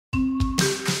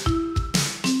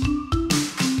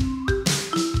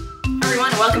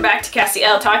welcome back to Cassie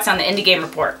Elle Talks on the Indie Game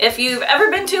Report. If you've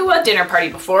ever been to a dinner party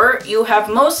before, you have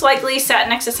most likely sat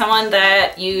next to someone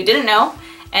that you didn't know,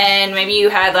 and maybe you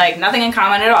had like nothing in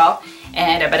common at all,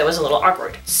 and I bet it was a little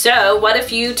awkward. So what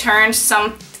if you turned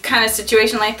some kind of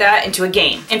situation like that into a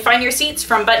game? In Find Your Seats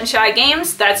from Button Shy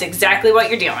Games, that's exactly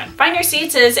what you're doing. Find Your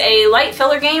Seats is a light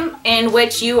filler game in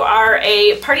which you are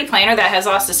a party planner that has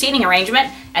lost a seating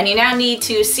arrangement, and you now need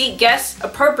to seat guests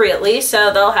appropriately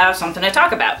so they'll have something to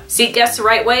talk about. Seat guests the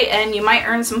right way and you might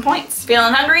earn some points.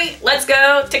 Feeling hungry? Let's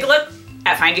go take a look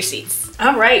at Find Your Seats.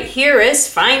 Alright, here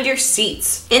is Find Your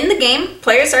Seats. In the game,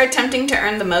 players are attempting to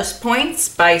earn the most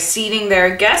points by seating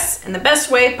their guests in the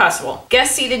best way possible.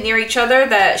 Guests seated near each other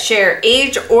that share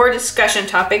age or discussion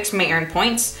topics may earn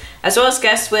points, as well as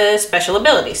guests with special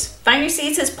abilities. Find Your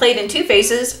Seats is played in 2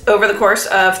 phases over the course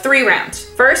of 3 rounds.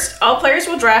 First, all players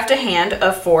will draft a hand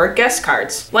of 4 guest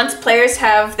cards. Once players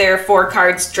have their 4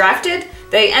 cards drafted,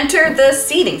 they enter the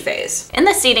seeding phase. In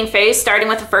the seeding phase, starting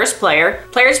with the first player,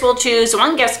 players will choose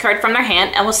 1 guest card from their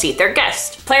hand and will seat their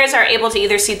guest. Players are able to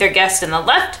either seat their guest in the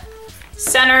left,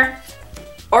 center,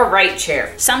 or right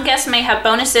chair. Some guests may have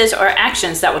bonuses or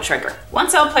actions that will trigger.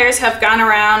 Once all players have gone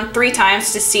around 3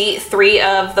 times to seat 3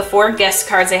 of the 4 guest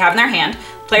cards they have in their hand,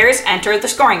 players enter the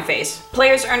scoring phase.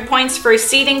 Players earn points for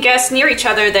seating guests near each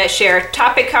other that share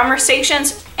topic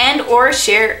conversations and or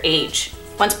share age.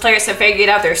 Once players have figured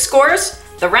out their scores,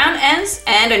 the round ends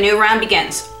and a new round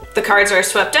begins. The cards are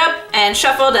swept up and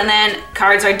shuffled, and then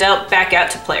cards are dealt back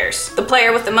out to players. The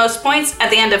player with the most points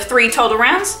at the end of 3 total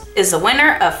rounds is the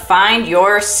winner of Find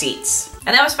Your Seats.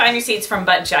 And that was Find Your Seats from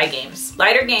Button Shy Games.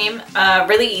 Lighter game,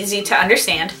 really easy to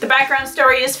understand. The background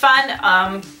story is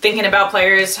fun. Thinking about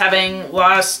players having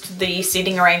lost the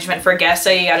seating arrangement for guests,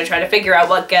 so you gotta try to figure out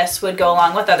what guests would go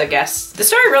along with other guests. The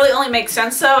story really only makes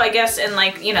sense though, I guess, in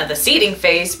like, you know, the seating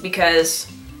phase, because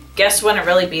guests wouldn't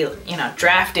really be, you know,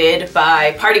 drafted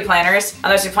by party planners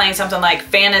unless you're playing something like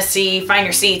Fantasy Find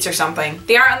Your Seats or something.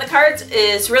 The art on the cards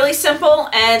is really simple,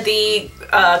 and the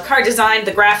card design,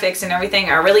 the graphics and everything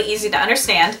are really easy to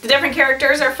understand. The different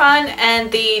characters are fun, and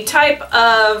the type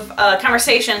of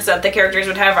conversations that the characters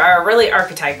would have are really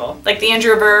archetypal. Like the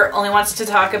introvert only wants to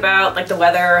talk about like the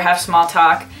weather or have small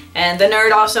talk, and the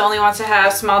nerd also only wants to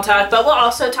have small talk, but we'll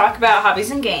also talk about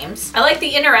hobbies and games. I like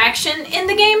the interaction in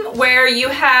the game where you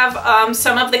have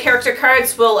some of the character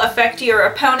cards will affect your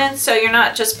opponent, so you're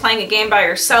not just playing a game by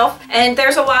yourself. And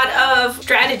there's a lot of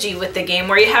strategy with the game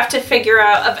where you have to figure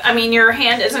out, I mean, your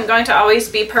hand isn't going to always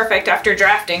be perfect after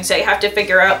drafting, so you have to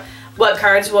figure out what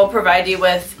cards will provide you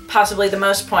with possibly the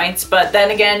most points, but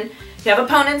then again, you have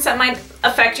opponents that might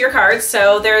affect your cards,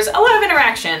 so there's a lot of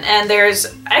interaction, and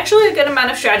there's actually a good amount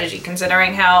of strategy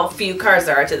considering how few cards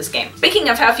there are to this game. Speaking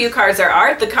of how few cards there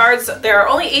are there are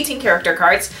only 18 character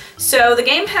cards, so the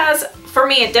game has, for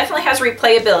me, it definitely has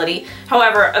replayability.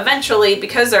 However, eventually,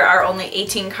 because there are only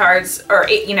 18 cards, or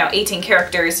 18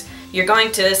 characters, you're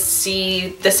going to see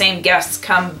the same guests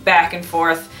come back and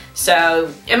forth.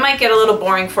 So it might get a little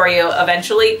boring for you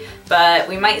eventually, but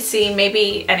we might see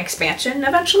maybe an expansion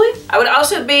eventually. I would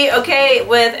also be okay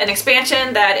with an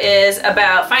expansion that is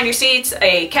about Find Your Seats,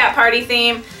 a cat party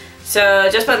theme, so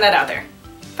just putting that out there.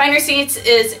 Find Your Seats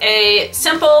is a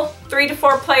simple 3 to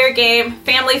 4 player game,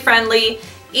 family friendly,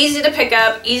 easy to pick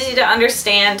up, easy to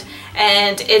understand,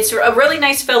 and it's a really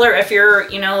nice filler if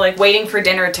you're, you know, like waiting for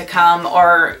dinner to come,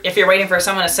 or if you're waiting for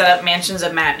someone to set up Mansions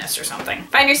of Madness or something.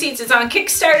 Find Your Seats is on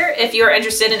Kickstarter if you're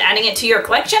interested in adding it to your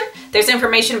collection. There's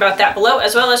information about that below,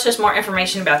 as well as just more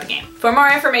information about the game. For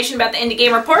more information about the Indie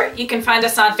Game Report, you can find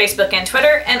us on Facebook and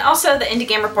Twitter, and also the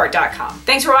IndieGameReport.com.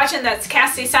 Thanks for watching. That's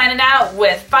Cassie signing out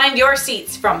with Find Your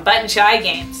Seats from Button Shy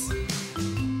Games.